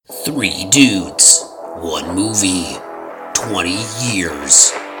Three dudes, one movie, 20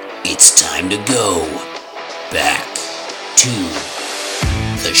 years. It's time to go back to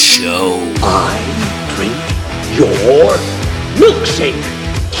the show. I drink your milkshake.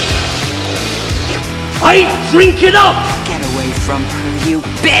 I drink it up! Get away from her, you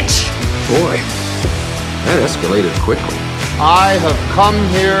bitch! Boy, that escalated quickly. I have come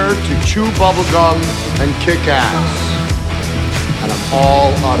here to chew bubblegum and kick ass. And I'm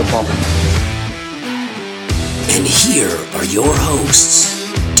all out of bubblegum. And here are your hosts,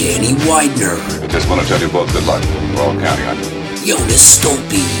 Danny Widener. I just want to tell you both good luck. We're all counting on you. Jonas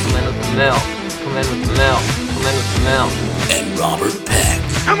Stolpe. Come in with the milk. Come in with the milk. Come in with the milk. And Robert Peck.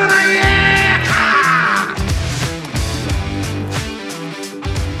 Come on, yeah!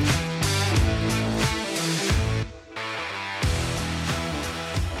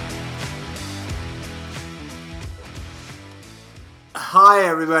 Hi,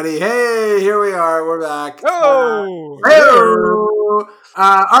 everybody. Hey, here we are. We're back. Oh! Hello!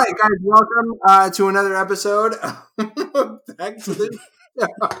 All right, guys, welcome to another episode. Back to the show.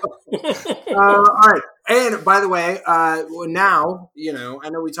 All right. And by the way, now, I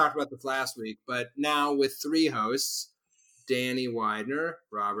know we talked about this last week, but now with three hosts, Danny Widener,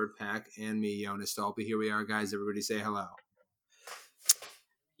 Robert Peck, and me, Jonas Stolpe. Here we are, guys. Everybody say hello.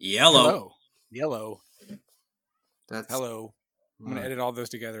 Yellow. Hello. Yellow. That's Hello. I'm going to edit all those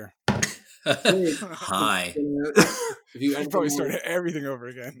together. Hi. You I probably start everything over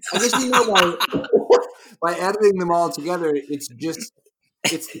again. I guess by editing them all together, it's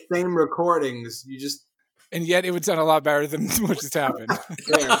the same recordings. And yet it would sound a lot better than what just happened. All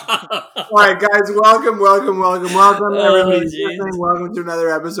right, guys, welcome, everybody. Welcome to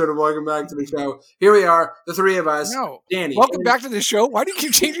another episode of Welcome Back to the Show. Here we are, the three of us. No. Danny. Welcome back to the show. Why do you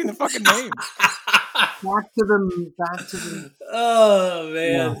keep changing the fucking name? Back to them. Oh,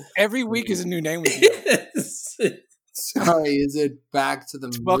 man. Yeah. Every week is a new name with you. Sorry, is it back to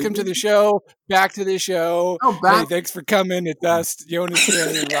the Welcome to the show. Back to the show. Oh, back. Hey, thanks for coming. It's us, Jonas,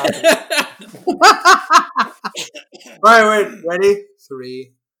 Danny, and Robert. All right, wait. Ready?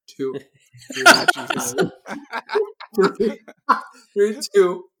 3, 2, 3,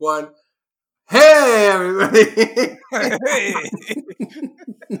 2, 1. Hey, everybody! Hey.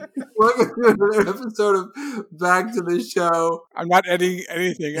 Welcome to another episode of Back to the Show. I'm not editing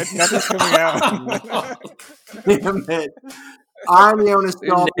anything. Nothing's coming out. Damn it. I'm Jonas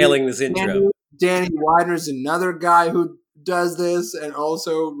Stolpe. Nailing this intro. Danny Widener's another guy who does this, and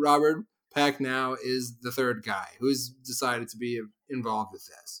also Robert Peck now is the third guy who's decided to be involved with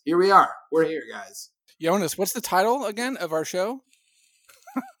this. Here we are. We're here, guys. Jonas, what's the title again of our show?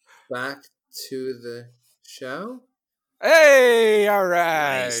 Back to the show. Hey, all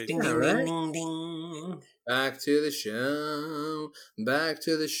right. Nice. Ding, ding, ding, ding, ding. Back to the show. Back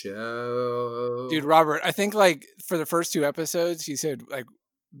to the show. Dude, Robert, I think for the first two episodes, he said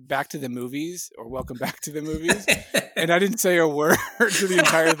back to the movies or welcome back to the movies. And I didn't say a word to the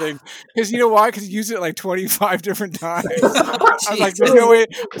entire thing. Because you know why? Because he used it 25 different times. I was like, there's no way.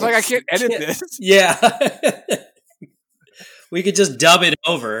 I was like, I can't edit this. Yeah. We could just dub it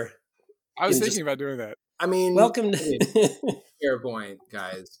over. I was thinking about doing that. I mean, Welcome to... fair point,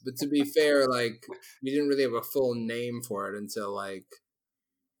 guys. But to be fair, we didn't really have a full name for it until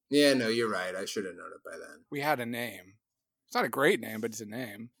yeah, no, you're right. I should have known it by then. We had a name. It's not a great name, but it's a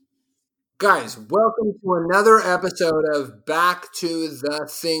name. Guys, welcome to another episode of Back to the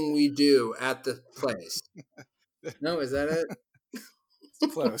Thing We Do at the Place. No, is that it?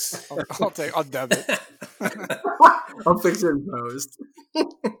 It's close. I'll dub it. I'll fix it in post.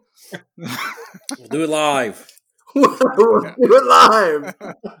 We'll do it live. We'll do it live.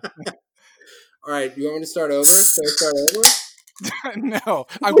 All right, you want me to start over? Should I start over? No,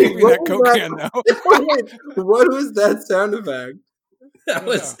 I'm keeping that Coke can though. What was that sound effect?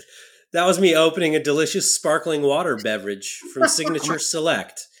 That was me opening a delicious sparkling water beverage from Signature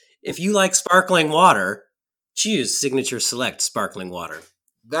Select. If you like sparkling water, choose Signature Select sparkling water.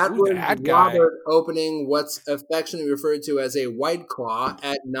 That was Robert opening what's affectionately referred to as a White Claw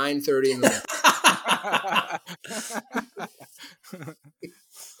at 9:30 in the morning.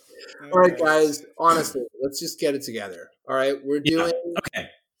 All right, guys, honestly, let's just get it together. All right, we're doing... Okay.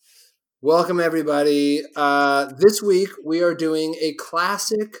 Welcome, everybody. This week, we are doing a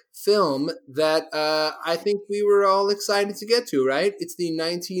classic film that I think we were all excited to get to, right? It's the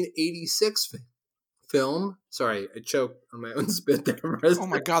 1986 film. Sorry, I choked on my own spit there. Oh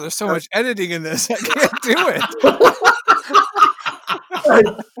my God, there's so much editing in this. I can't do it.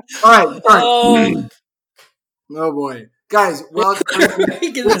 All right. Oh boy. Guys, welcome.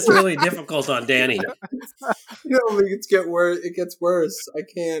 Making this really difficult on Danny. It gets worse. I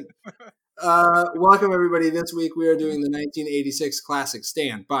can't. Welcome, everybody. This week we are doing the 1986 classic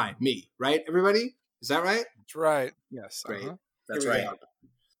Stand By Me. Right, everybody? Is that right? That's right. Yes. Great. That's Here we right. go.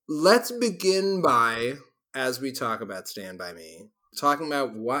 Let's begin by, as we talk about Stand By Me, talking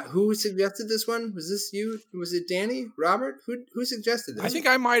about who suggested this one? Was this you? Was it Danny? Robert? Who suggested this? I think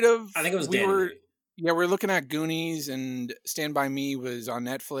I might have. I think it was Danny. We were looking at Goonies, and Stand By Me was on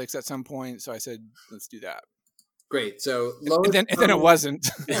Netflix at some point, so I said, let's do that. Great. So and then it wasn't.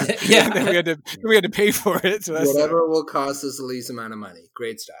 Yeah. And then we had to pay for it. So that's whatever will cost us the least amount of money.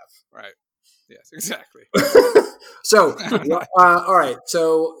 Great stuff. Right. Yes, exactly. So, all right.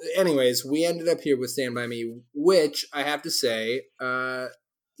 So, anyways, we ended up here with Stand By Me, which I have to say,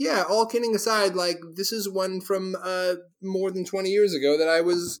 all kidding aside, like, this is one from more than 20 years ago that I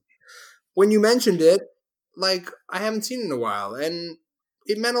was, when you mentioned it, like, I haven't seen it in a while, and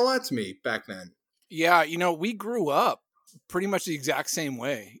it meant a lot to me back then. Yeah, we grew up pretty much the exact same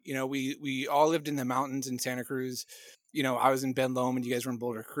way. We all lived in the mountains in Santa Cruz. I was in Ben Lomond and you guys were in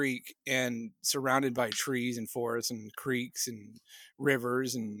Boulder Creek, and surrounded by trees and forests and creeks and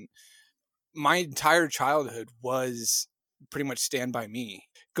rivers. And my entire childhood was pretty much Stand By Me,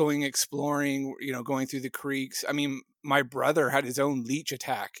 going exploring, going through the creeks. I mean, my brother had his own leech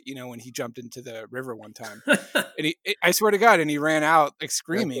attack, when he jumped into the river one time. And I swear to God, and he ran out like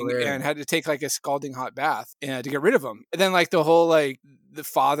screaming and had to take like a scalding hot bath to get rid of him. And then like the whole like the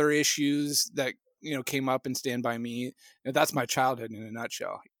father issues that came up in Stand By Me. That's my childhood in a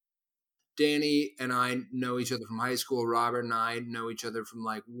nutshell. Danny and I know each other from high school. Robert and I know each other from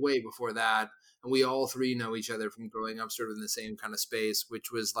like way before that. And we all three know each other from growing up sort of in the same kind of space,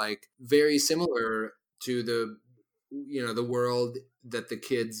 which was like very similar to the world that the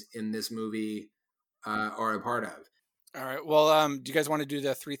kids in this movie are a part of. All right. Well, do you guys want to do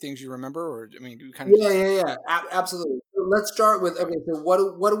the three things you remember, or you kind of? Yeah. Absolutely. So let's start with So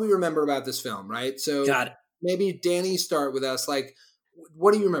what do we remember about this film, right? So maybe Danny, start with us. Like,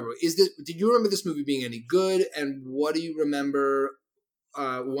 what do you remember? Did you remember this movie being any good? And what do you remember,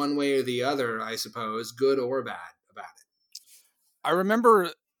 one way or the other, I suppose, good or bad about it? I remember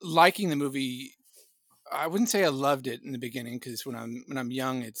liking the movie. I wouldn't say I loved it in the beginning, because when I'm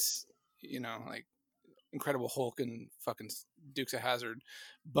young, it's like Incredible Hulk and fucking Dukes of Hazzard,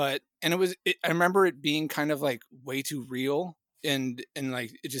 I remember it being kind of like way too real and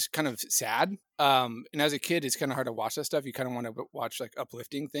like it just kind of sad. And as a kid, it's kind of hard to watch that stuff. You kind of want to watch like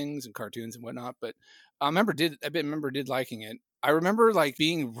uplifting things and cartoons and whatnot. But I remember did liking it. I remember like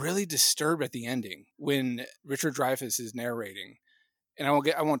being really disturbed at the ending when Richard Dreyfuss is narrating, and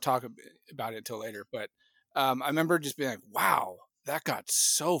I won't talk about it until later. But I remember just being like, wow, that got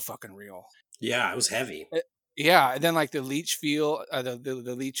so fucking real. Yeah, it was heavy. Yeah, and then like the leech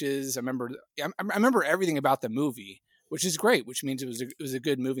the leeches. I remember everything about the movie, which is great. Which means it was a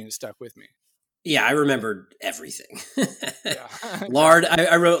good movie and it stuck with me. Yeah, I remembered everything. Yeah. Lard,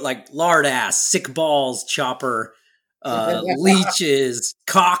 I wrote like lard ass, sick balls, chopper, leeches,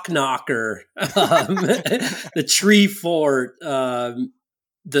 cock knocker, the tree fort,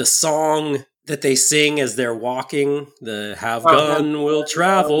 the song that they sing as they're walking, the have gun will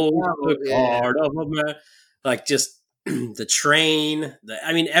travel, the card of a man, like just the train,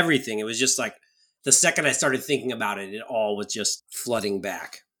 everything. It was just like the second I started thinking about it, it all was just flooding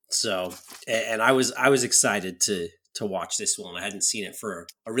back. So, and I was excited to watch this one. I hadn't seen it for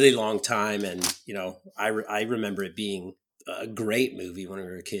a really long time. And, I remember it being a great movie when we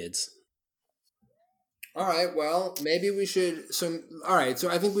were kids. All right. Well, maybe we should. All right. So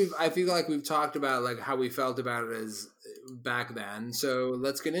I feel like we've talked about like how we felt about it as back then. So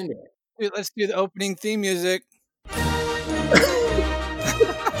let's get into it. Let's do the opening theme music.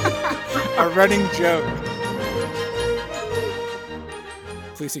 A running joke.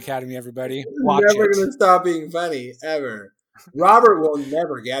 Police Academy, everybody. Watch Never it. going to stop being funny ever. Robert will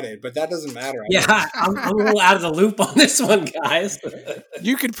never get it, but that doesn't matter. Yeah, I'm a little out of the loop on this one, guys.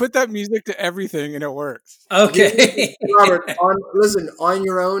 You can put that music to everything and it works. Okay. Robert, on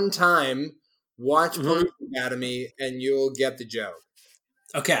your own time, watch Police Academy and you'll get the joke.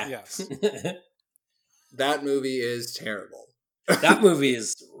 Okay. Yes. That movie is terrible. That movie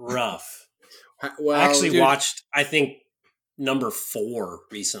is rough. Well, I actually watched, I think, number 4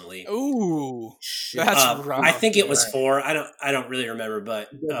 recently. Ooh, shit. That's rough. I think it was 4. I don't really remember, but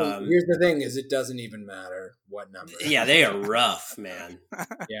here's the thing: is it doesn't even matter what number. Yeah, they are rough, man.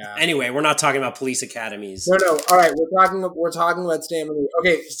 Yeah. Anyway, we're not talking about police academies. No. All right, we're talking about Stand By Me.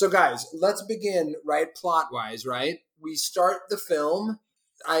 Okay, so guys, let's begin right plot wise. Right, we start the film.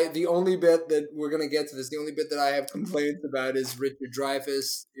 The only bit that we're gonna get to this, the only bit that I have complaints about is Richard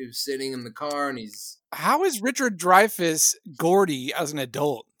Dreyfuss is sitting in the car and he's. How is Richard Dreyfuss Gordie as an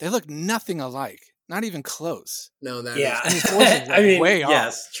adult? They look nothing alike. Not even close. No, that Yeah. is. His voice is I mean, way off.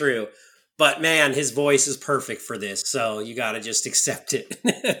 yes, true. But man, his voice is perfect for this, so you got to just accept it.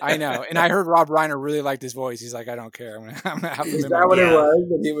 I know. And I heard Rob Reiner really liked his voice. He's like, I don't care. I'm gonna have him Is in my that what it Yeah. was?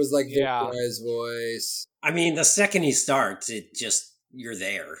 That he was like Yeah. his voice. I mean, the second he starts, it just you're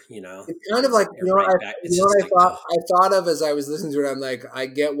there, you know. It's kind of like You're right back. It's just like, I thought of as I was listening to it. I'm like, I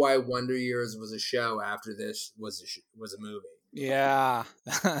get why Wonder Years was a show after this was a movie. Yeah.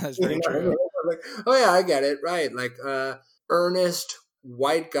 That's very You know what I true. mean? I'm like, oh yeah, I get it. Right, like earnest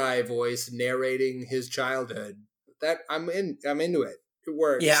white guy voice narrating his childhood. That I'm into it. It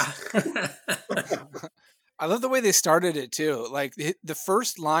works. yeah. I love the way they started it too. Like the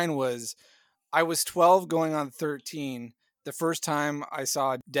first line was, I was 12 going on 13 the first time I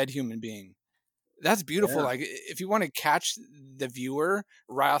saw a dead human being. That's beautiful. Yeah. Like if you want to catch the viewer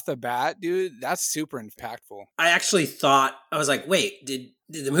right off the bat, dude, that's super impactful. I actually thought, I was like, wait, did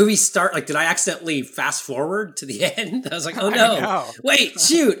the movie start? Like, did I accidentally fast forward to the end? I was like, oh I no, know. wait,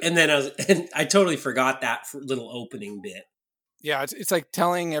 shoot. And then I totally forgot that little opening bit. Yeah, it's like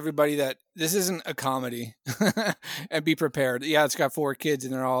telling everybody that this isn't a comedy and be prepared. Yeah, it's got 4 kids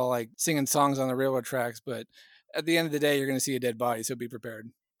and they're all like singing songs on the railroad tracks, but at the end of the day, you're going to see a dead body, so be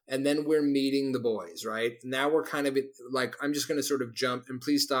prepared. And then we're meeting the boys, right? Now we're kind of like, I'm just going to sort of jump, and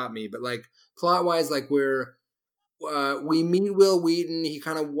please stop me, but like plot wise, like we meet Will Wheaton. He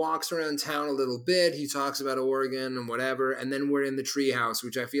kind of walks around town a little bit. He talks about Oregon and whatever. And then we're in the treehouse,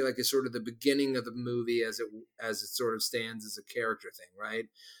 which I feel like is sort of the beginning of the movie as it sort of stands as a character thing, right?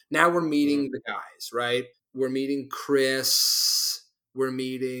 Now we're meeting the guys, right? We're meeting Chris. We're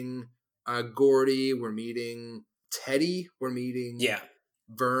meeting Gordie. We're meeting Teddy. We're meeting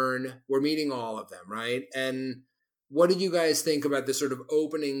Vern. We're meeting all of them, right? And what did you guys think about this sort of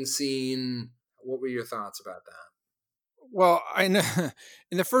opening scene? What were your thoughts about that? Well, I know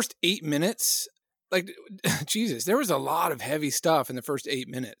in the first 8 minutes, like, Jesus, there was a lot of heavy stuff in the first 8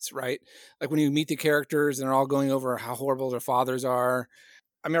 minutes, right? Like when you meet the characters and they're all going over how horrible their fathers are.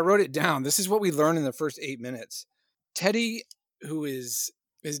 I mean, I wrote it down. This is what we learned in the first 8 minutes. Teddy, his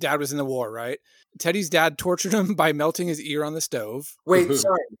dad was in the war, right? Teddy's dad tortured him by melting his ear on the stove. Wait,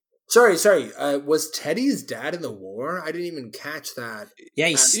 sorry. Was Teddy's dad in the war? I didn't even catch that. Yeah,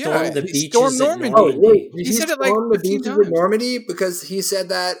 he stormed the he beaches stormed at Normandy. Normandy. Oh, wait. Did He said it like storm the 15 beaches times. at Normandy? Because he said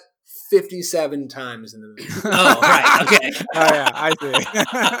that 57 times in the movie. Oh, right. Okay. Oh, yeah, I see.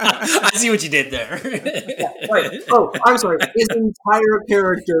 I see what you did there. Right. Oh, I'm sorry. His entire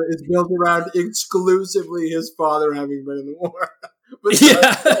character is built around exclusively his father having been in the war. But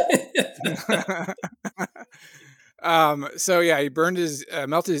So yeah, he burned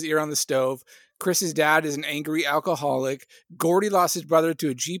melted his ear on the stove. Chris's dad is an angry alcoholic. Gordie lost his brother to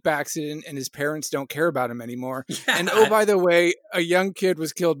a Jeep accident and his parents don't care about him anymore. Yeah. And oh, by the way, a young kid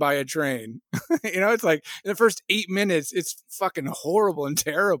was killed by a train. It's like in the first 8 minutes, it's fucking horrible and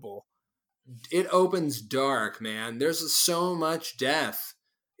terrible. it opens dark, man. There's so much death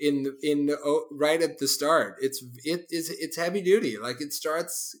in right at the start. It's heavy duty. Like it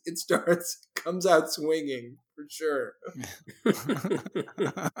starts comes out swinging for sure.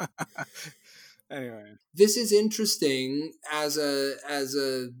 Anyway, this is interesting as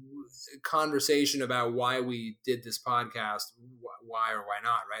a conversation about why we did this podcast, why or why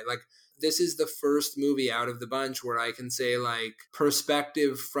not, right? Like this is the first movie out of the bunch where I can say like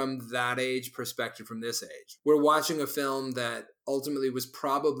perspective from that age, perspective from this age. We're watching a film that ultimately was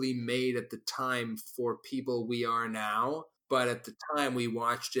probably made at the time for people we are now, but at the time we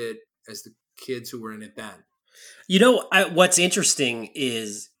watched it as the kids who were in it then. You know, what's interesting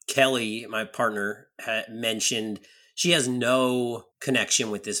is Kelly, my partner, had mentioned she has no connection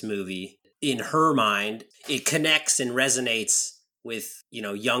with this movie. In her mind, it connects and resonates with,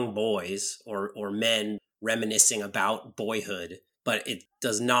 young boys or men reminiscing about boyhood, but it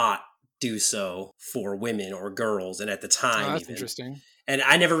does not do so for women or girls. And at the time, that's interesting. And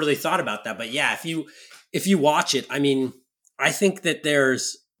I never really thought about that. But yeah, if you watch it, I mean, I think that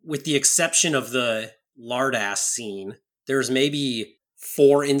there's, with the exception of the lard ass scene, there's maybe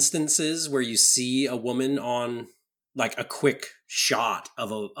 4 instances where you see a woman on like a quick shot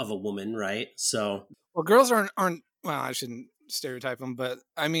of a woman, right? So, well, girls aren't. Well, I shouldn't stereotype them, but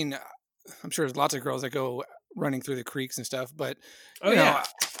I mean, I'm sure there's lots of girls that go running through the creeks and stuff. But you know,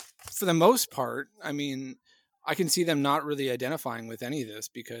 for the most part, I mean, I can see them not really identifying with any of this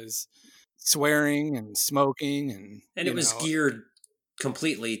because swearing and smoking and it was geared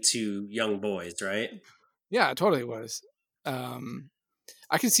completely to young boys, right? Yeah, it totally was.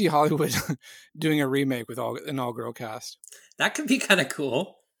 I could see Hollywood doing a remake with an all-girl cast. That could be kind of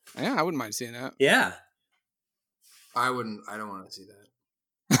cool. Yeah, I wouldn't mind seeing that. Yeah. I don't want to see that.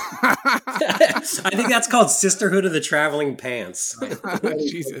 I think that's called Sisterhood of the Traveling Pants.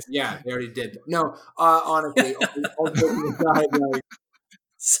 Jesus. Yeah, they already did. No, honestly, all joking aside, like,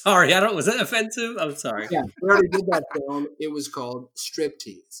 Sorry, was that offensive? I'm sorry. yeah, they already did that film. It was called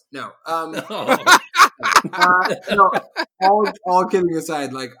Striptease. No, Oh. no. All kidding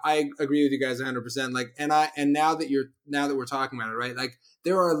aside, like I agree with you guys 100%. Like, and now that we're talking about it, right? Like,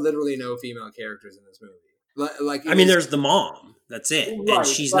 there are literally no female characters in this movie. Like, I mean, there's the mom. That's it, right, and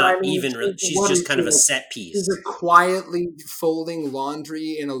she's but not I mean, even. She's just kind of a set piece. She's quietly folding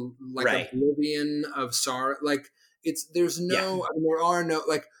laundry in Right. oblivion of sorrow. Like, there's no, I mean, there are no,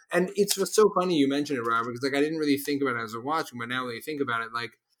 like, and it's just so funny you mentioned it, Robert, because like I didn't really think about it as I was watching, but now that you think about it,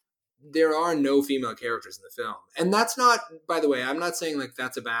 like, there are no female characters in the film. And that's not, by the way, I'm not saying like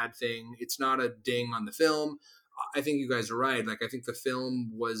that's a bad thing. It's not a ding on the film. I think you guys are right. Like, I think the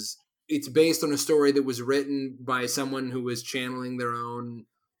film it's based on a story that was written by someone who was channeling their own,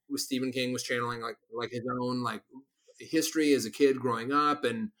 Stephen King was channeling like his own like history as a kid growing up.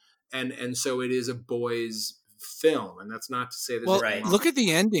 And so it is a boy's film. And that's not to say that. Well, look at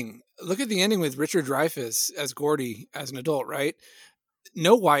the ending. Look at the ending with Richard Dreyfuss as Gordie as an adult, right?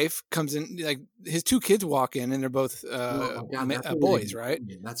 No wife comes in, like his two kids walk in and they're both boys, right?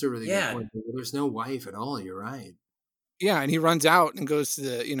 That's a really good point. There's no wife at all. You're right. Yeah, and he runs out and goes to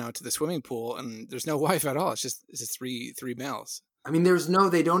the swimming pool, and there's no wife at all. It's just three males. I mean,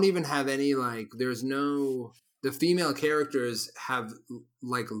 they don't even have any the female characters have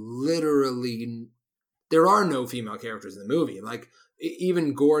like literally, there are no female characters in the movie. Like,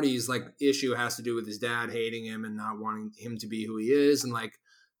 even Gordie's like issue has to do with his dad hating him and not wanting him to be who he is, and like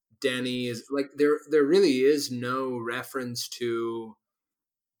Denny is like there really is no reference to.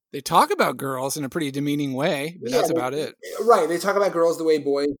 They talk about girls in a pretty demeaning way, but that's about it. Right. They talk about girls the way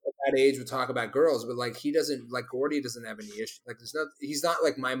boys at that age would talk about girls, but like he doesn't, like Gordie doesn't have any issue. Like he's not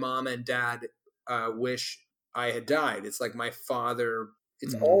like my mom and dad wish I had died. It's like my father.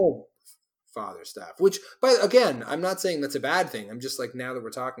 It's all father stuff. Which, but again, I'm not saying that's a bad thing. I'm just like, now that we're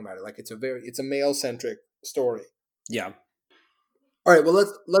talking about it, like it's a male centric story. Yeah. All right. Well,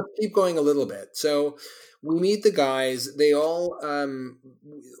 let's keep going a little bit. So we meet the guys. They all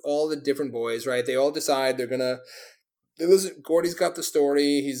the different boys, right? They all decide they're gonna. Gordie's got the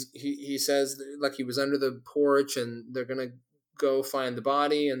story. He says like he was under the porch, and they're gonna go find the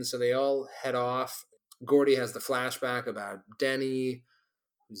body, and so they all head off. Gordie has the flashback about Denny,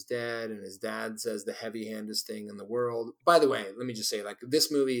 who's dead, and his dad says the heavy-handedest thing in the world. By the way, let me just say, like,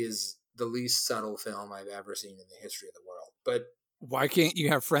 this movie is the least subtle film I've ever seen in the history of the world, but. Why can't you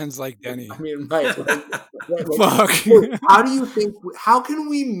have friends like Denny? I mean, right. Fuck. How can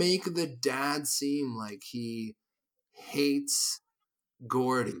we make the dad seem like he hates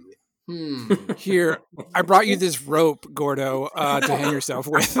Gordie? Here, I brought you this rope, Gordo, to hang yourself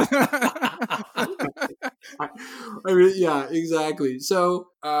with. I mean, yeah, exactly. So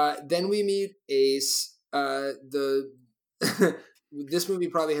then we meet Ace. This movie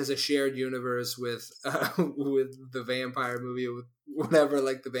probably has a shared universe with the vampire movie, with whatever,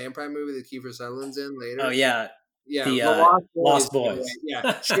 like the vampire movie that Kiefer Sutherland's in later. Oh yeah, the Lost Boys.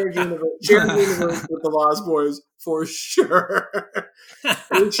 Yeah, shared universe with the Lost Boys for sure.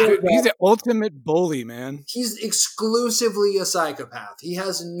 He's the ultimate bully, man. He's exclusively a psychopath. He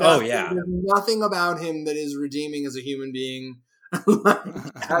has nothing. There's nothing about him that is redeeming as a human being.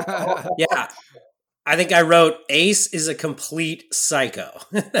 Yeah. I think I wrote Ace is a complete psycho.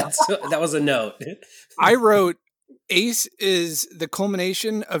 That was a note. I wrote Ace is the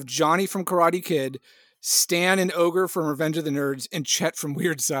culmination of Johnny from Karate Kid, Stan and Ogre from Revenge of the Nerds, and Chet from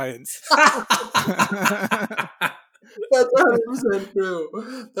Weird Science. That's 100% true.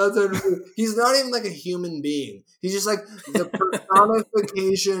 That's 100% true. He's not even like a human being. He's just like the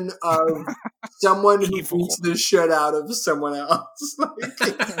personification of someone who beats the shit out of someone else.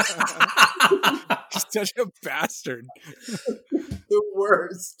 He's such a bastard. The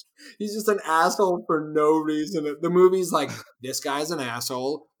worst. He's just an asshole for no reason. The movie's like, this guy's an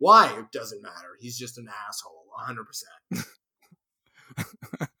asshole. Why? It doesn't matter. He's just an asshole, 100%.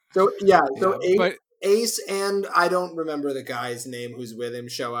 So, yeah. So Ace and I don't remember the guy's name who's with him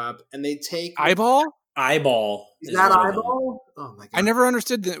show up, and they take Eyeball. Is that Eyeball? Oh my god! I never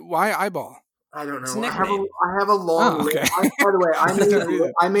understood why Eyeball. I don't know. I have a long list. By the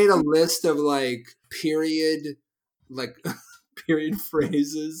way, I made a list of like period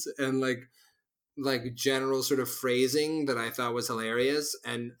phrases and like general sort of phrasing that I thought was hilarious,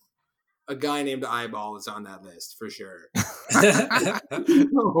 and a guy named Eyeball is on that list for sure.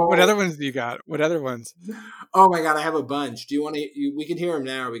 What other ones do you got? What other ones? Oh my God, I have a bunch. Do you want to? We can hear them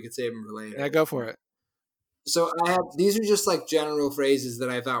now. Or we could save them for later. Yeah, go for it. So I have these are just like general phrases that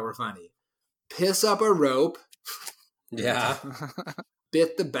I thought were funny. Piss up a rope. Yeah.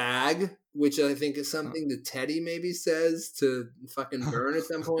 Bit the bag, which I think is something that Teddy maybe says to fucking Vern at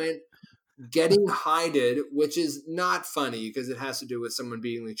some point. Getting hided, which is not funny because it has to do with someone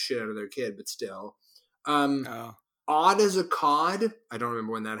beating the shit out of their kid, but still. Odd as a cod. I don't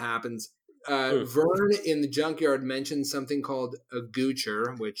remember when that happens. Vern in the junkyard mentioned something called a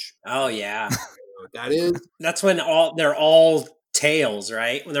goocher, which Oh yeah. that is. That's when they're all tails,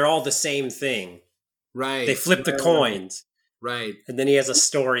 right? When they're all the same thing. Right. They flip the coins. Right. And then he has a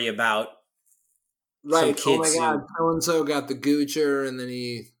story about right. some Oh my kids God, so and so got the goocher, and then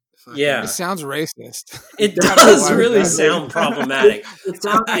he. Yeah. It sounds racist. It does really sound problematic.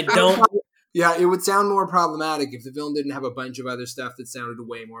 I don't. Yeah, it would sound more problematic if the film didn't have a bunch of other stuff that sounded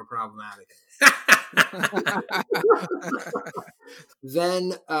way more problematic.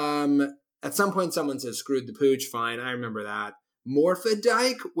 Then, at some point, someone says, screwed the pooch. Fine, I remember that.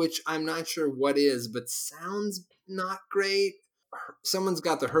 Morphodike, which I'm not sure what is, but sounds not great. Someone's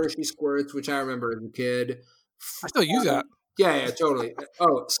got the Hershey squirts, which I remember as a kid. I still use that. Yeah, totally.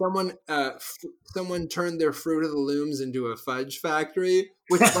 Oh, someone turned their Fruit of the Looms into a fudge factory,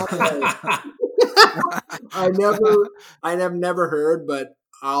 which I have never heard, but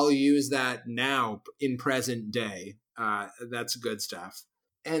I'll use that now in present day. That's good stuff.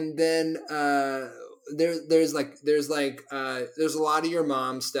 And then there's a lot of your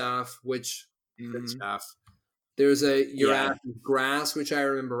mom stuff, which good stuff. There's your ass is grass, which I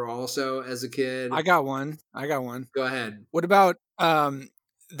remember also as a kid. I got one. Go ahead. What about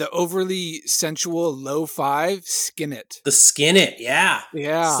the overly sensual low five skin it? The skin it, yeah.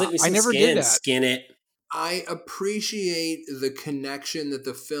 Yeah. Slip me some I never skin, did that. Skin it. I appreciate the connection that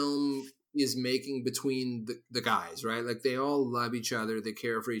the film is making between the guys, right? Like they all love each other, they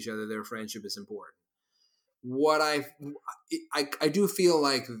care for each other, their friendship is important. What I do feel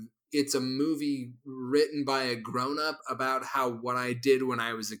like it's a movie written by a grown-up about what I did when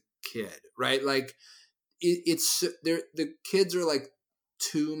I was a kid, right? Like the kids are like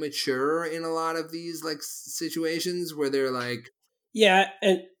too mature in a lot of these like situations where they're like, yeah,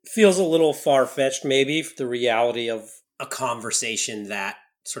 and feels a little far-fetched maybe for the reality of a conversation that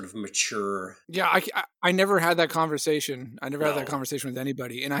sort of mature. Yeah, I never had that conversation. I never had that conversation with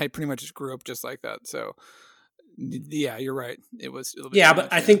anybody, and I pretty much just grew up just like that. So yeah, you're right. It was a little bit yeah,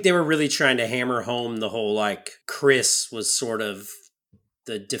 but I think they were really trying to hammer home the whole like Chris was sort of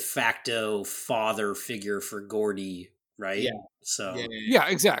the de facto father figure for Gordie, right? Yeah. So yeah,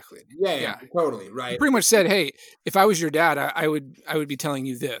 exactly. Yeah, totally right. He pretty much said, "Hey, if I was your dad, I would be telling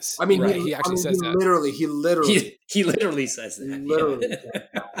you this." I mean, right? He actually says that. He literally says that. Literally, says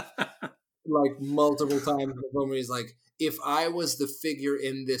that. Like multiple times in the film, where he's like, "If I was the figure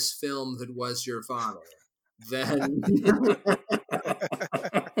in this film that was your father, then."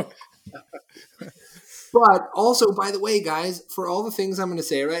 But also, by the way, guys, for all the things I'm going to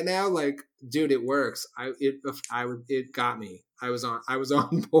say right now, like, dude, it works. It got me. I was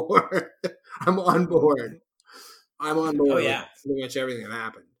on board. I'm on board. Oh yeah, pretty much everything that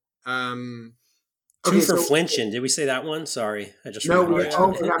happened. Two for flinching. Did we say that one? Sorry, I just remembered.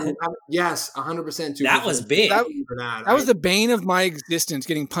 Yes, 100%. That was big. That was the bane of my existence,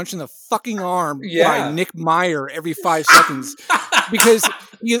 getting punched in the fucking arm by Nick Meyer every 5 seconds. Because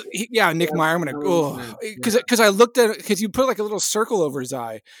Nick Meyer, I'm gonna because I looked at it because you put like a little circle over his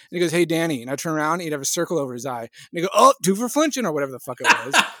eye and he goes, "Hey Danny," and I turn around and he'd have a circle over his eye and he go, "Oh, 2 for flinching," or whatever the fuck it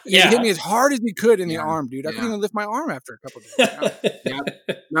was. He hit me as hard as he could in the arm, dude. I couldn't even lift my arm after a couple days.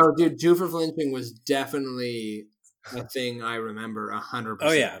 No, dude, 2 for flinching was definitely a thing I remember 100%.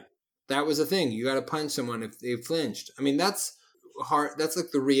 Oh yeah, that was a thing. You got to punch someone if they flinched. I mean, that's hard. That's like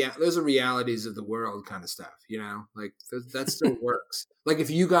those are realities of the world kind of stuff, you know. Like that still works. Like if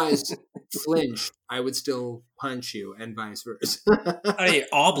you guys flinched, I would still punch you, and vice versa. I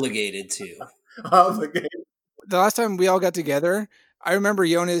obligated to. Obligated. The last time we all got together, I remember,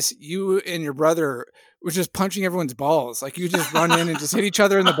 Jonas, you and your brother were just punching everyone's balls. Like you just run in and just hit each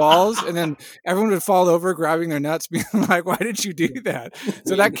other in the balls, and then everyone would fall over, grabbing their nuts, being like, "Why did you do that?"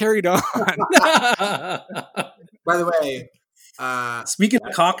 So that carried on. By the way. Speaking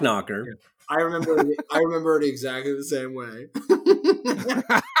of cock knocker, I remember it exactly the same way.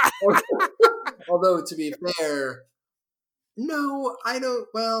 Although to be fair, no, I don't.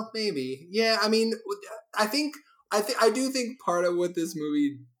 Well, maybe. Yeah, I mean, I do think part of what this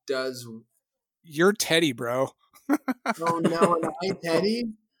movie does. You're Teddy, bro. Oh no, am I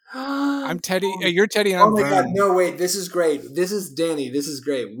Teddy? I'm Teddy. You're Teddy, and I'm my God! Vern. No, wait. This is great. This is Danny. This is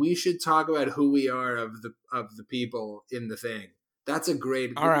great. We should talk about who we are of the people in the thing. That's a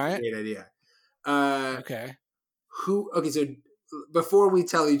great idea. Okay. Okay, so before we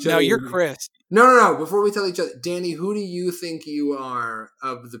tell each other, No, you're Chris. No. Before we tell each other, Danny, who do you think you are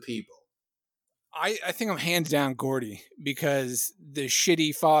of the people? I think I'm hands down Gordie because the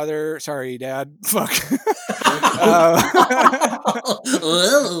shitty father. Sorry, Dad. Fuck.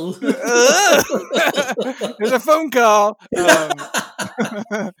 There's a phone call.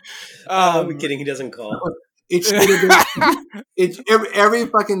 I'm kidding. He doesn't call. It should have been. It's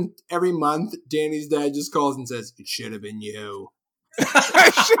every month. Danny's dad just calls and says, "It should have been you."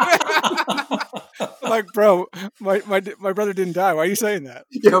 Like, bro, my brother didn't die. Why are you saying that?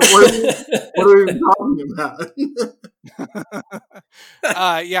 Yeah, what are we even talking about?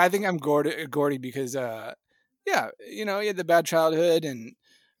 Yeah, I think I'm Gordie because, yeah, you know, he had the bad childhood, and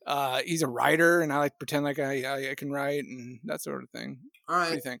he's a writer, and I like to pretend like I can write and that sort of thing. All right, what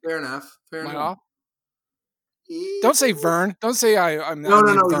do you think? Fair enough. Am I off? Don't say Vern. Don't say I'm. No,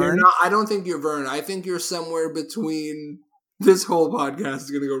 Vern. You're not. I don't think you're Vern. I think you're somewhere between. This whole podcast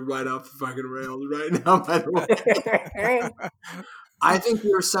is going to go right off the fucking rails right now, by the way. I think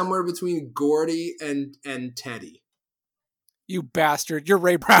you're somewhere between Gordie and Teddy. You bastard. You're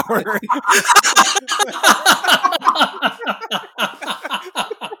Ray Brower. I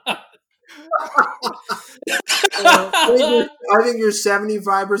think you're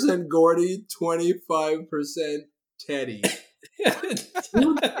 75% Gordie, 25% Teddy. I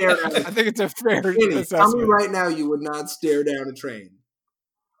think it's a fair assessment. Tell me right now you would not stare down a train.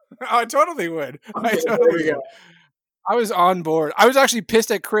 Oh, I totally would. Okay, there we go. I was on board. I was actually pissed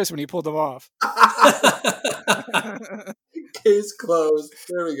at Chris when he pulled them off. Case closed.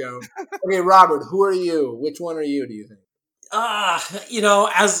 There we go. Okay, Robert, who are you? Which one are you, do you think? You know,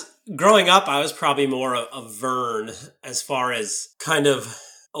 as growing up, I was probably more a Vern as far as kind of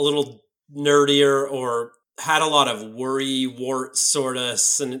a little nerdier or had a lot of worry wart sort of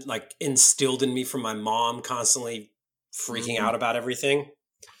like instilled in me from my mom, constantly freaking out about everything.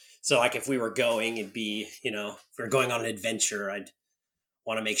 So like if we were going, it'd be, you know, if we were going on an adventure, I'd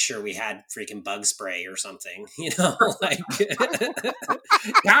want to make sure we had freaking bug spray or something, you know, like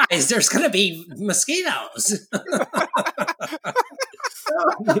guys, there's going to be mosquitoes.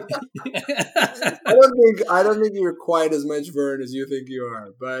 I don't think you're quite as much Vern as you think you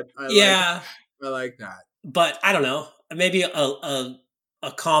are, but I like that. But I don't know, maybe a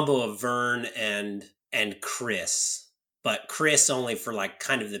combo of Vern and Chris, but Chris only for like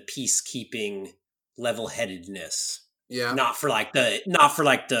kind of the peacekeeping level-headedness. Yeah. Not for like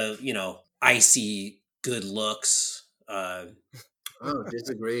the, you know, icy good looks.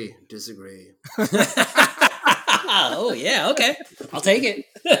 Disagree. Oh yeah, okay. I'll take it.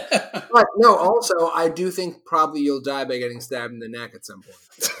 But no, also I do think probably you'll die by getting stabbed in the neck at some point.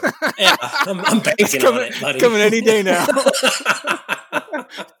 Yeah, I'm banking on it, buddy. Coming any day now.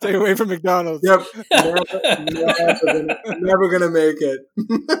 Stay away from McDonald's. Yep. Never gonna make it.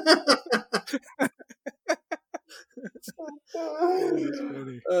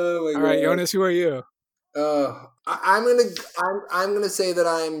 Oh my God. All right, Jonas, who are you? I'm gonna say that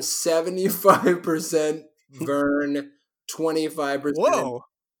I'm 75% Vern, 25%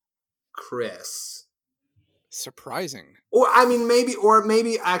 Chris. Surprising. Or I mean, maybe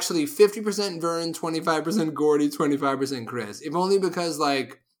actually 50% Vern, 25% Gordie, 25% Chris. If only because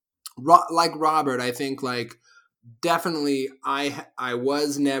like Robert, I think like definitely I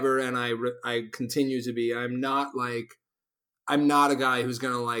was never and I continue to be. I'm not a guy who's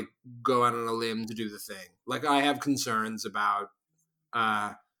gonna like go out on a limb to do the thing. Like I have concerns about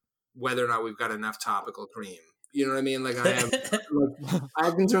whether or not we've got enough topical cream. You know what I mean? Like I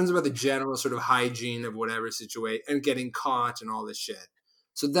have concerns about the general sort of hygiene of whatever situation and getting caught and all this shit.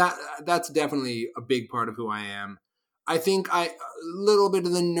 So that's definitely a big part of who I am. I think a little bit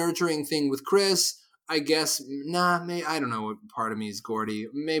of the nurturing thing with Chris. I guess I don't know what part of me is Gordie.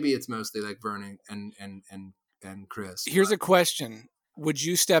 Maybe it's mostly like Vernon and Chris. Here's a question: would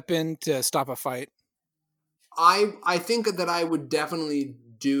you step in to stop a fight? I think that I would definitely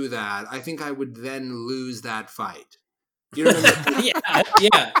do that. I think I would then lose that fight. You know what I mean?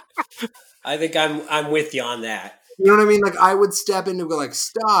 Yeah. I think I'm with you on that. You know what I mean? Like I would step in and go like,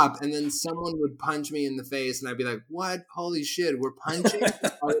 stop. And then someone would punch me in the face and I'd be like, what? Holy shit, we're punching?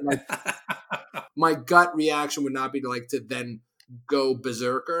 My gut reaction would not be to then go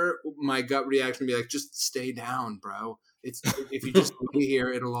berserker. My gut reaction would be like, just stay down, bro. If you just stay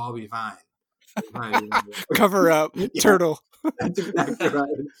here, it'll all be fine. Cover up, turtle. That's exactly right.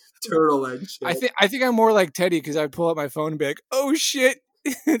 Turtle like shit. I think I'm more like Teddy because I'd pull up my phone and be like, "Oh shit,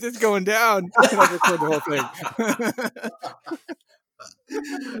 It's going down. And I record the whole thing.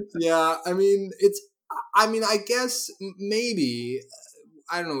 Yeah, I guess maybe.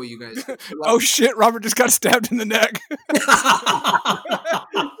 I don't know what you guys think. Oh shit! Robert just got stabbed in the neck.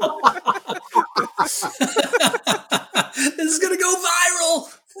 This is gonna go viral.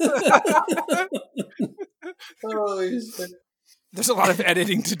 Holy shit. There's a lot of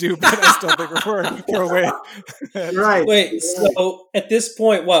editing to do, but I still think we're away. Right. Wait, so at this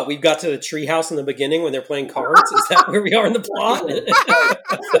point, what? We've got to the treehouse in the beginning when they're playing cards? Is that where we are in the plot?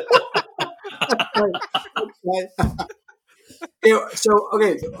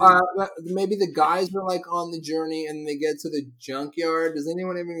 Maybe the guys were like on the journey and they get to the junkyard. Does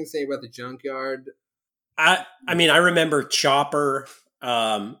anyone have anything to say about the junkyard? I remember Chopper,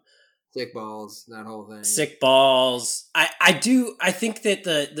 Sick balls, that whole thing. sick balls. I think that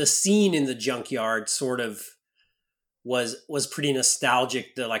the scene in the junkyard sort of was pretty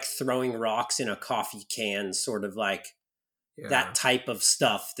nostalgic. The like throwing rocks in a coffee can, sort of like that type of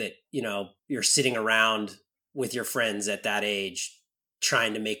stuff that, you're sitting around with your friends at that age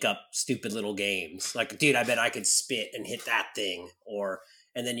trying to make up stupid little games. Like, dude, I bet I could spit and hit that thing.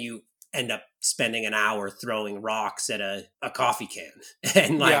 And then you end up spending an hour throwing rocks at a coffee can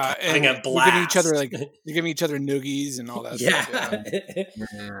and having a blast. You're giving each other noogies and all that stuff.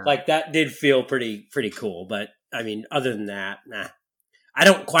 Yeah. Like that did feel pretty cool. But I mean, other than that, nah. I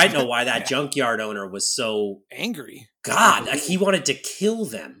don't quite know why that junkyard owner was so angry. God, like he wanted to kill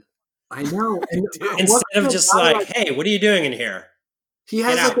them. I know. And instead of just like, hey, what are you doing in here? He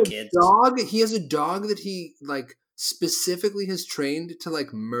has a dog. He has a dog that he like specifically has trained to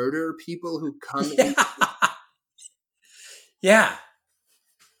like murder people who come in. Yeah.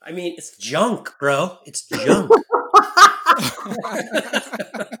 I mean, it's junk, bro. It's junk.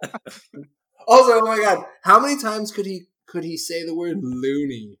 Also, oh my God, how many times could he say the word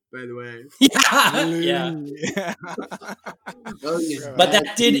loony, by the way? Yeah. But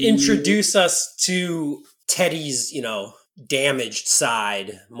that did introduce us to Teddy's, damaged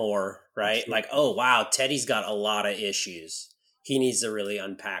side more, right? Like, oh wow, Teddy's got a lot of issues. He needs to really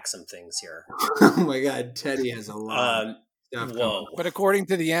unpack some things here. Oh my God, Teddy has a lot. Whoa! But according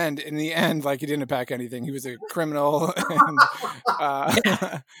to in the end, like he didn't unpack anything. He was a criminal and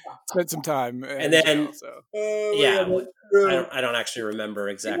spent some time. And then, I don't actually remember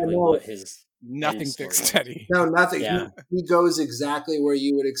exactly what his nothing fixed Teddy. No, nothing. Yeah. He goes exactly where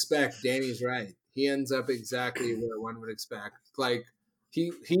you would expect. Danny's right. He ends up exactly where one would expect. Like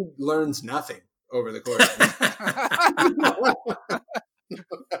he learns nothing over the course.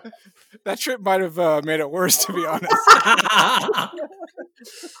 That trip might have made it worse, to be honest.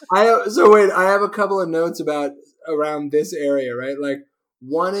 I have a couple of notes around this area, right? Like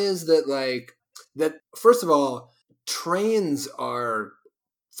one is that first of all, trains are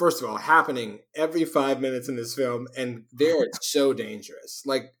happening every 5 minutes in this film, and they're so dangerous.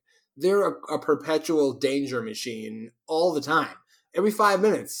 Like they're a perpetual danger machine all the time. Every 5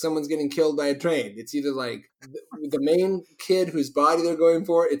 minutes, someone's getting killed by a train. It's either like the main kid whose body they're going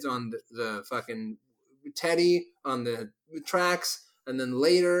for, it's on the fucking Teddy on the tracks, and then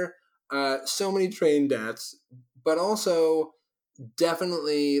later, so many train deaths, but also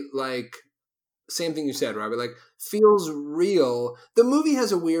definitely like, same thing you said, Robert, like feels real. The movie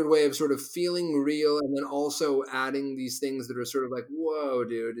has a weird way of sort of feeling real and then also adding these things that are sort of like, whoa,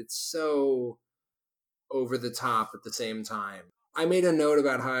 dude, it's so over the top at the same time. I made a note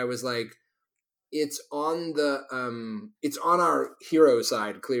about how I was like, it's on our hero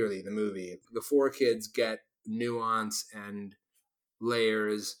side, clearly, the movie. The four kids get nuance and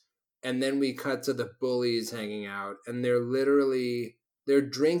layers, and then we cut to the bullies hanging out, and they're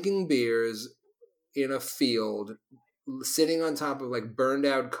drinking beers in a field, sitting on top of like burned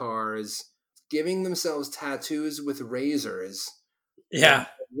out cars, giving themselves tattoos with razors. Yeah.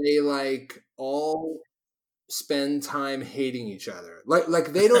 They like all spend time hating each other.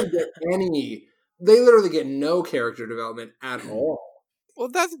 Like they don't get they literally get no character development at all. Well,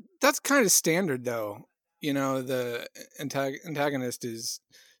 that's kind of standard though. The antagonist is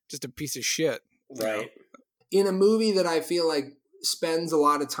just a piece of shit. Right. In a movie that I feel like spends a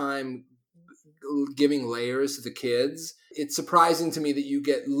lot of time giving layers to the kids, it's surprising to me that you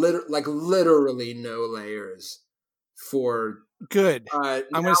get literally no layers for good. I'm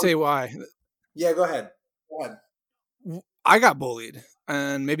going to say why. Yeah, go ahead. I got bullied,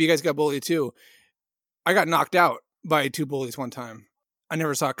 and maybe you guys got bullied too. I got knocked out by two bullies one time. I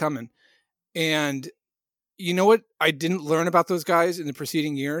never saw it coming. And you know what I didn't learn about those guys in the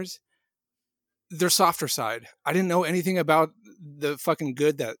preceding years? Their softer side. I didn't know anything about the fucking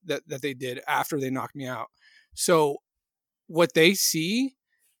good that they did after they knocked me out. So what they see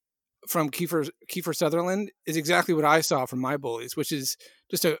from Kiefer Sutherland is exactly what I saw from my bullies, which is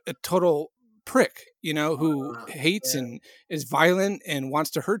just a total prick, who hates and is violent and wants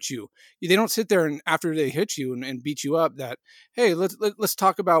to hurt you. They don't sit there and after they hit you and beat you up that, hey, let's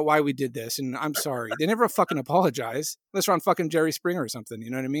talk about why we did this and I'm sorry. They never fucking apologize unless we're on fucking Jerry Springer or something. You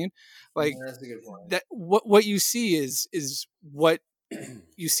know what I mean? Like that's a good point. That what you see is what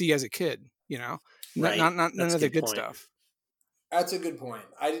you see as a kid. Right. Not none That's of the good point. stuff. That's a good point.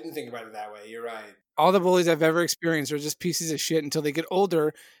 I didn't think about it that way. You're right. All the bullies I've ever experienced are just pieces of shit until they get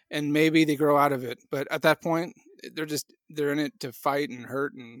older and maybe they grow out of it. But at that point, they're in it to fight and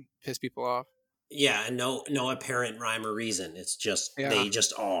hurt and piss people off. Yeah, and no apparent rhyme or reason. It's just they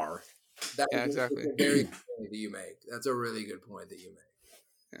just are. Exactly. That's a very good point that you make. That's a really good point that you make.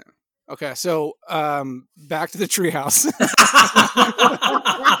 Yeah. Okay, so back to the treehouse.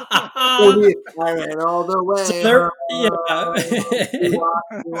 I ran all the way.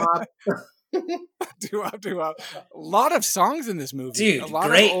 Do-wop. A lot of songs in this movie. Dude, a lot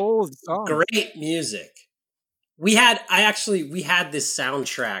great, of old songs. Great music. We had this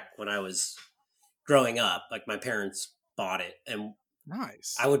soundtrack when I was growing up. Like my parents bought it, and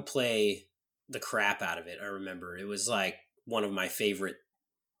nice. I would play the crap out of it. I remember it was like one of my favorite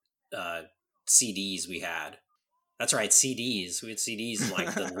CDs we had. That's right, CDs. We had CDs in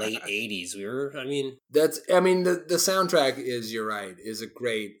like the late 80s. The soundtrack is, you're right, is a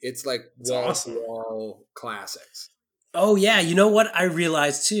great, it's like wall-to-wall classics. Oh yeah, you know what I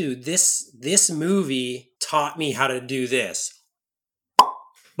realized too? This movie taught me how to do this.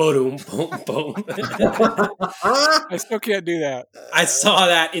 Boom, boom, boom. I still can't do that. I saw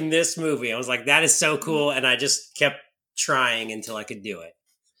that in this movie. I was like, that is so cool, and I just kept trying until I could do it.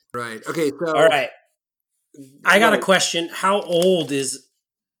 Right. Okay, so all right. I got a question. How old is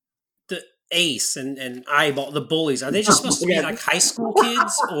the Ace and Eyeball, the bullies? Are they just supposed to be like high school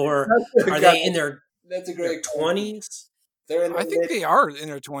kids, or are they in their 20s? I think they are in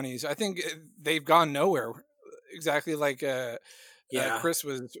their 20s. I think they've gone nowhere. Exactly like Chris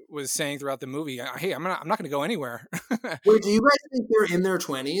was saying throughout the movie. Hey, I'm not going to go anywhere. Wait, do you guys think they're in their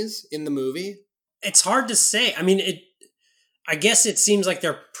 20s in the movie? It's hard to say. I mean, I guess it seems like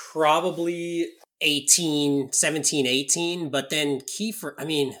they're probably 17, 18, but then Kiefer, I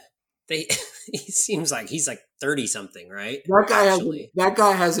mean, he seems like he's like 30 something, right? That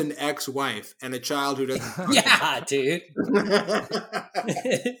guy has an ex-wife and a child who doesn't. Yeah, dude.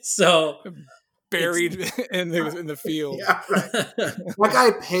 So buried in the field. Yeah, right. That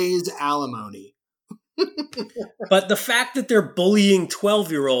guy pays alimony. But the fact that they're bullying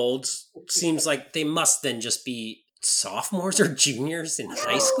 12-year-olds seems like they must then just be sophomores or juniors in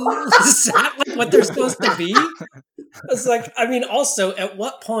high school? Is that like what they're supposed to be? It's like, I mean, also, at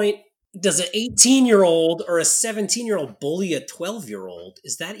what point does an 18-year-old or a 17-year-old bully a 12-year-old?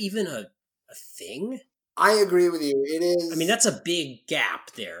 Is that even a thing? I agree with you. It is. I mean, that's a big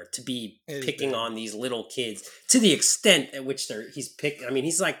gap there to be picking on these little kids to the extent at which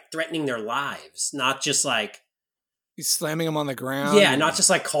he's like threatening their lives, not just like he's slamming them on the ground. Yeah, not just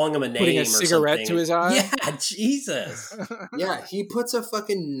like calling them a name, putting a or cigarette something. to his eye. Yeah, Jesus. Yeah, he puts a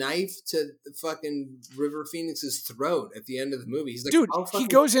fucking knife to fucking River Phoenix's throat at the end of the movie. He's like, dude, he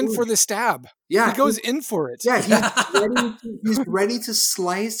goes in for the stab. Yeah, he goes in for it. Yeah, he's ready to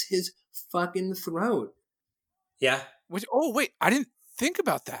slice his fucking throat. Yeah. Wait, I didn't think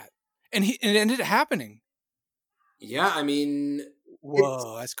about that, and it ended up happening. Yeah, I mean,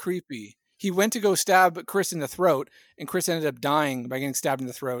 whoa, that's creepy. He went to go stab Chris in the throat, and Chris ended up dying by getting stabbed in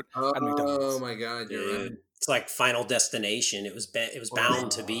the throat. Oh my god, you're right. It's like Final Destination. It was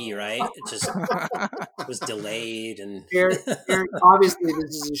bound to be, right? It just was delayed and. Obviously,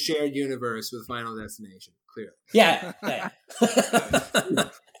 this is a shared universe with Final Destination. Clear. Yeah.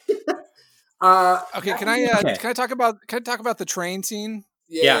 Okay, can I talk about the train scene?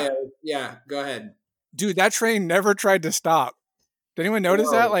 Yeah. Go ahead, dude. That train never tried to stop. Did anyone notice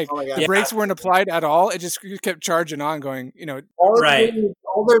that? Like the brakes weren't applied at all. It just kept charging on, going. All the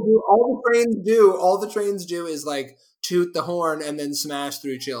trains do is like toot the horn and then smash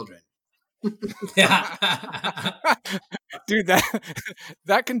through children. Yeah, dude.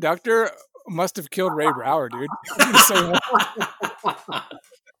 That conductor must have killed Ray Brower, dude.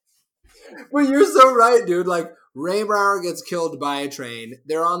 Well, you're so right, dude. Like, Ray Brower gets killed by a train.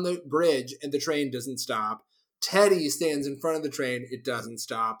 They're on the bridge, and the train doesn't stop. Teddy stands in front of the train. It doesn't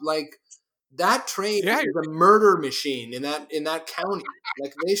stop. Like, that train is a murder machine in that county.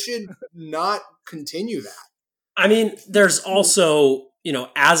 Like, they should not continue that. I mean, there's also,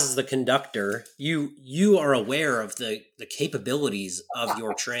 as the conductor, you are aware of the capabilities of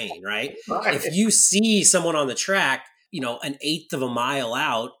your train, right? If you see someone on the track, an eighth of a mile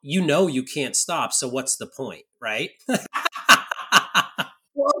out, you can't stop. So what's the point, right?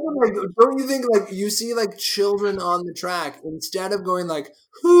 Well, like, don't you think like you see like children on the track, instead of going like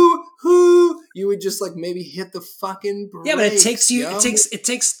who, you would just like maybe hit the fucking brakes. Yeah, but it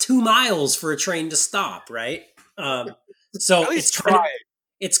takes 2 miles for a train to stop, right? So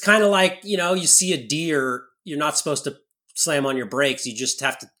it's kind of like, you see a deer, you're not supposed to slam on your brakes. You just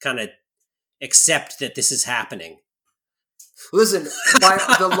have to kind of accept that this is happening. Listen, by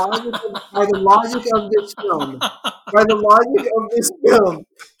the logic of this film,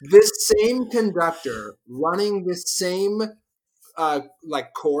 this same conductor running this same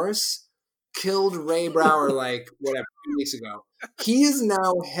course killed Ray Brower 2 weeks ago. He is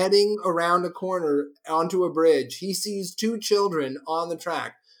now heading around a corner onto a bridge. He sees 2 children on the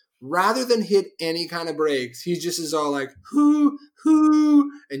track. Rather than hit any kind of brakes, he just is all like, hoo,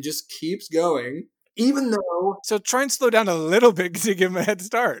 and just keeps going. Even though... So try and slow down a little bit to give him a head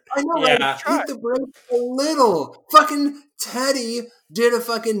start. I know, hit the brakes a little. Fucking Teddy did a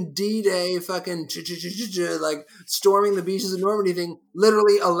fucking D-Day fucking like storming the beaches of Normandy thing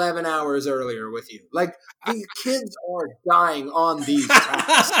literally 11 hours earlier with you. Like, the kids are dying on these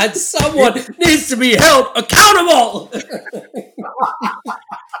tracks. And someone needs to be held accountable!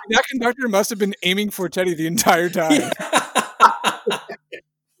 That conductor must have been aiming for Teddy the entire time.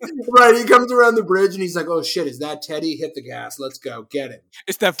 Right, he comes around the bridge and he's like, "Oh shit, is that Teddy? Hit the gas, let's go, get him."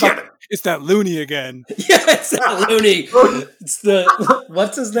 It's that loony again. Yeah, it's that loony. It's the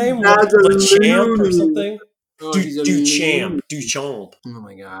what's his name? Champ or something? Duchamp. Oh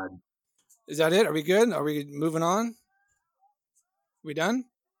my god. Is that it? Are we good? Are we moving on? We done?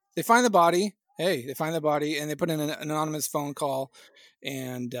 They find the body. They find the body and they put in an anonymous phone call,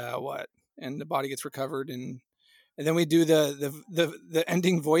 and and the body gets recovered, and then we do the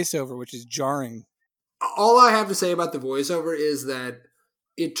ending voiceover, which is jarring. All I have to say about the voiceover is that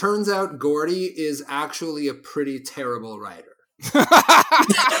it turns out Gordie is actually a pretty terrible writer.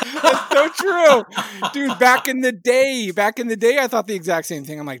 That's so true, dude. Back in the day, I thought the exact same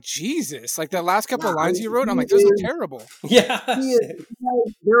thing. I'm like, Jesus, like that last couple of lines he wrote, I'm like, those are terrible. Yeah,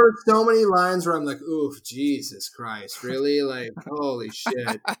 there are so many lines where I'm like, oof, Jesus Christ, really? Like, holy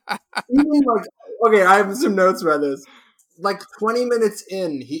shit. Even like, okay, I have some notes about this. Like 20 minutes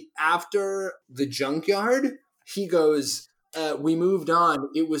in, after the junkyard, he goes, "We moved on.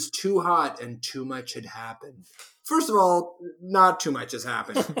 It was too hot and too much had happened." First of all, not too much has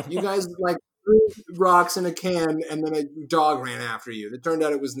happened. You guys like threw rocks in a can and then a dog ran after you. It turned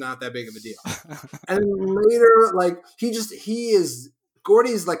out it was not that big of a deal. And later, like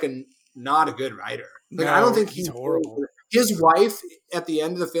Gordie's like not a good writer. Like, no, I don't think he's horrible. His wife at the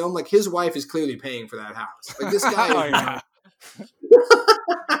end of the film, like his wife is clearly paying for that house. Like this guy.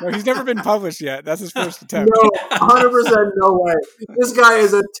 No, he's never been published yet. That's his first attempt. No, 100% no way. This guy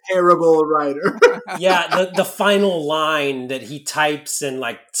is a terrible writer. Yeah, the final line that he types and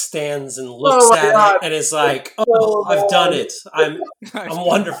like stands and looks at it and is like, "Oh, I've done it. I'm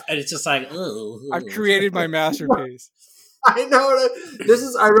wonderful." And it's just like, "Oh, I've created my masterpiece." I know.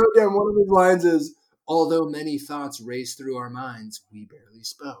 I wrote down one of his lines is, "Although many thoughts race through our minds, we barely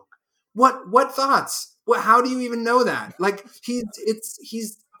spoke." What thoughts? How do you even know that? Like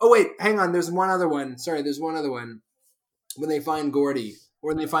he's. Oh wait, hang on. There's one other one. Sorry, there's one other one. When they find Gordie, or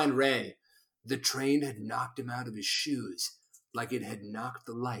when they find Ray, the train had knocked him out of his shoes, like it had knocked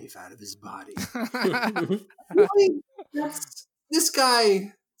the life out of his body. Really? This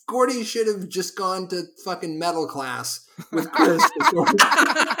guy, Gordie, should have just gone to fucking metal class with Chris.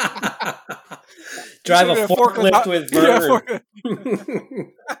 Drive a forklift with Vern.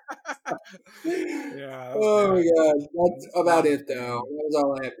 Yeah. Oh my god, that's about it though. That was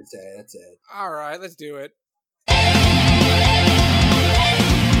all I have to say. That's it. All right, let's do it.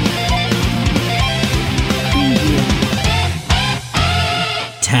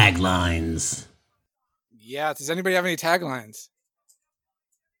 Taglines. Yeah. Does anybody have any taglines?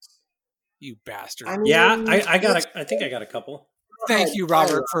 You bastard. I mean, yeah, I think I got a couple. Thank you,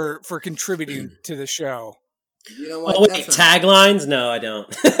 Robert, for contributing to the show. You know what? Oh, wait, taglines? No, I don't.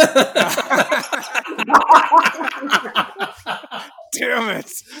 Damn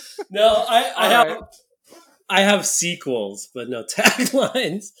it! No, I have sequels, but no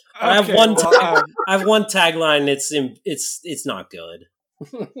taglines. Okay, I have one. I have one tagline. It's not good.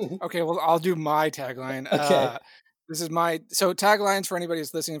 Okay, well, I'll do my tagline. Okay. This is so taglines for anybody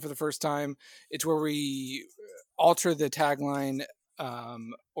who's listening for the first time. It's where we alter the tagline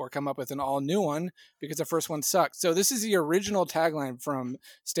or come up with an all new one because the first one sucked. So this is the original tagline from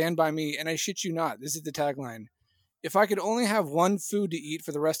Stand By Me, and I shit you not, this is the tagline. If I could only have one food to eat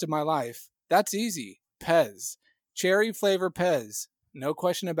for the rest of my life, that's easy. Pez. cherry flavor Pez. No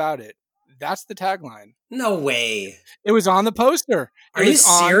question about it. That's the tagline. No way. It was on the poster. Are you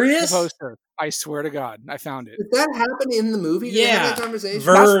serious? The poster. I swear to God, I found it. Did that happen in the movie? Did they have that conversation?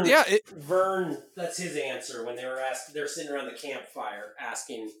 Vern, that's his answer when they're sitting around the campfire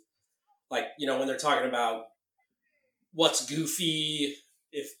asking, like, you know, when they're talking about what's Goofy,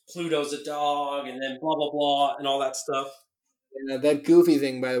 if Pluto's a dog, and then blah, blah, blah, and all that stuff. Yeah, that Goofy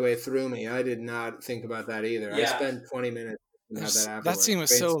thing, by the way, threw me. I did not think about that either. Yeah. I spent 20 minutes thinking about that afterwards. That scene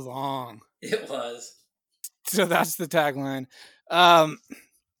was so long. It was. So that's the tagline.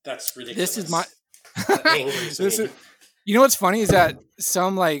 That's ridiculous. This is my. Angry me. You know what's funny is that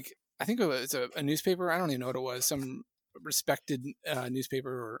some, like, I think it was a newspaper. I don't even know what it was. Some respected newspaper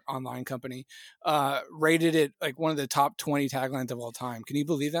or online company rated it like one of the top 20 taglines of all time. Can you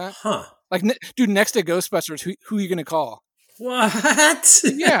believe that? Huh? Like, dude, next to Ghostbusters, who are you going to call? What?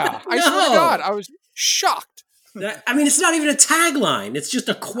 Yeah, I swear to God, I was shocked. I mean, it's not even a tagline. It's just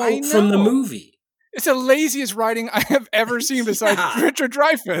a quote from the movie. It's the laziest writing I have ever seen besides Richard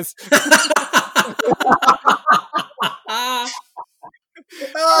Dreyfuss.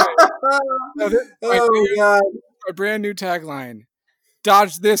 God. A brand new tagline.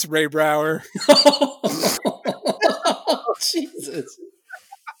 Dodge this, Ray Brower. Jesus.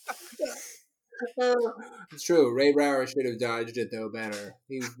 It's true. Ray Brower should have dodged it, though, better.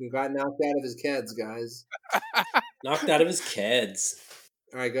 He got knocked out of his kids, guys. Knocked out of his kids.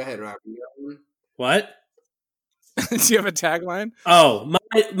 All right, go ahead, Robert. What? Do you have a tagline? Oh,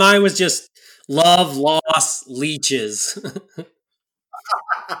 mine was just love, loss, leeches.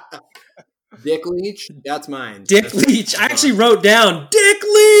 Dick Leech? That's mine. Dick Leech. I actually wrote down Dick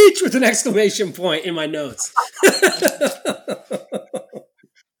Leech with an exclamation point in my notes.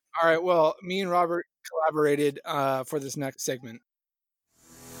 All right, well, me and Robert collaborated for this next segment.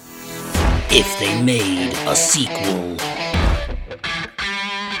 If they made a sequel.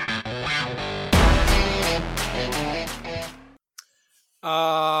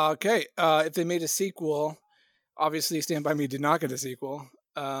 Okay, if they made a sequel, obviously Stand By Me did not get a sequel.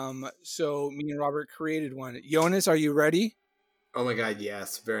 So me and Robert created one. Jonas, are you ready? Oh my God,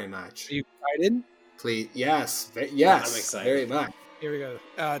 yes, very much. Are you excited? Please, yes, yes, I'm excited. Very much. Here we go.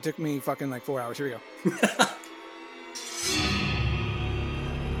 It took me fucking like 4 hours. Here we go.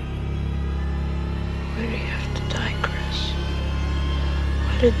 Why did he have to die, Chris?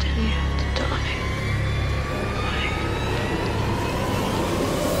 Why did Denny have to die? Why?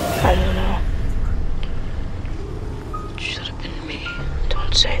 I don't know. It should have been me.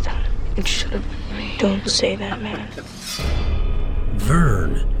 Don't say that. It should have been me. Don't say that, man.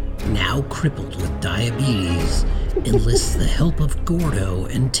 Vern, now crippled with diabetes, enlists the help of Gordo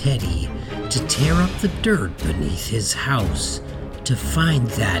and Teddy to tear up the dirt beneath his house to find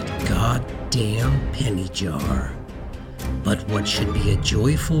that goddamn penny jar. But what should be a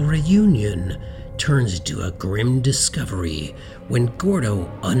joyful reunion turns to a grim discovery when Gordo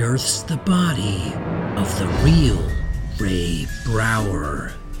unearths the body of the real Ray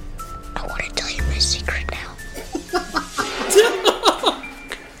Brower. I want to tell you my secret now.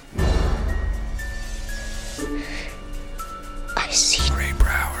 I see Ray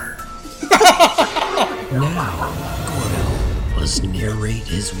Brower. Now, Gordo must narrate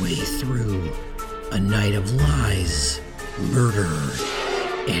his way through a night of lies, murder,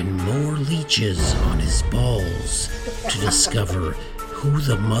 and more leeches on his balls to discover who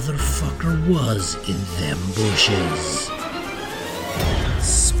the motherfucker was in them bushes.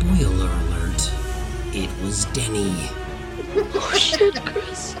 Spoiler alert, it was Denny. Oh shit,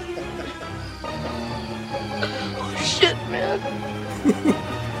 Chris. Oh shit, man.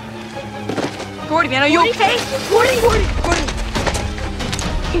 Gordie, man, are you okay? Gordie!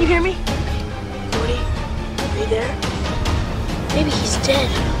 Can you hear me? Gordie, are you there? Maybe he's dead.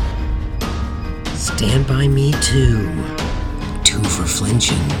 Stand By Me 2. 2 for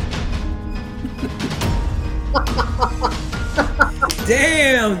flinching.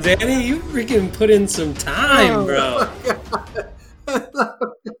 Damn, Danny, you freaking put in some time, bro.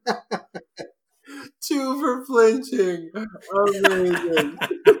 2 for flinching. Amazing.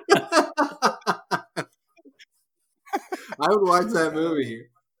 I would watch that movie.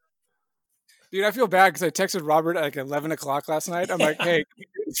 Dude, I feel bad because I texted Robert at like 11 o'clock last night. I'm like, hey, can you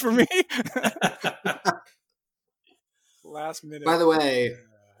do this for me? Last minute. By the way,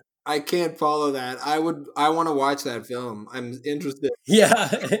 I can't follow that. I want to watch that film. I'm interested. Yeah.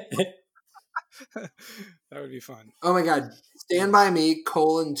 That would be fun. Oh my God. Stand By Me,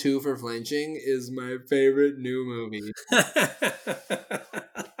 2 for flinching is my favorite new movie.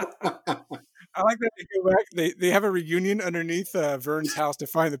 I like that they go back. They have a reunion underneath Vern's house to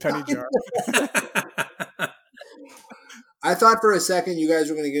find the penny jar. I thought for a second you guys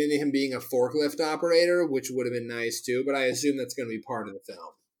were going to get into him being a forklift operator, which would have been nice too, but I assume that's going to be part of the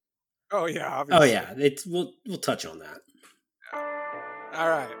film. Oh yeah, obviously. Oh yeah, we'll touch on that. All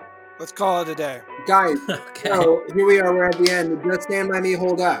right, let's call it a day, guys. Okay. So here we are. We're at the end. Just Stand By Me,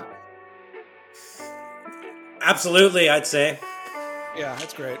 hold up. Absolutely, I'd say. Yeah,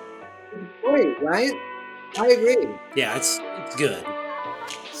 that's great. Great, right? I agree. Yeah, it's good.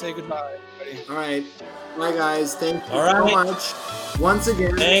 Say goodbye, everybody. All right. Bye, guys. Thank you All right. so much. Once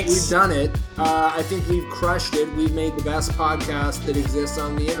again, Thanks. we've done it. I think we've crushed it. We've made the best podcast that exists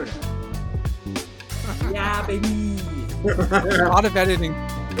on the internet. Yeah, baby. A lot of editing.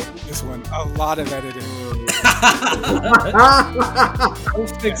 This one. A lot of editing. We'll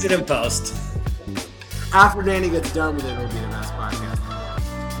fix it in post. After Danny gets done with it, it'll be the best podcast.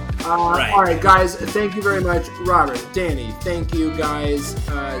 Right. All right, guys. Thank you very much. Robert, Danny, thank you guys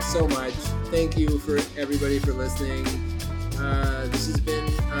so much. Thank you for everybody for listening. This has been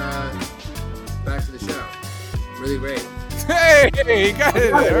Back to the Show. Really great. Hey, you got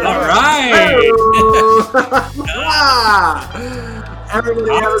it. All right. Everybody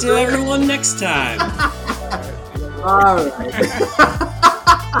Talk to everyone next time. All right.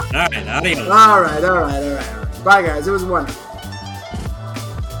 All right, adios. All right. Bye, guys. It was wonderful.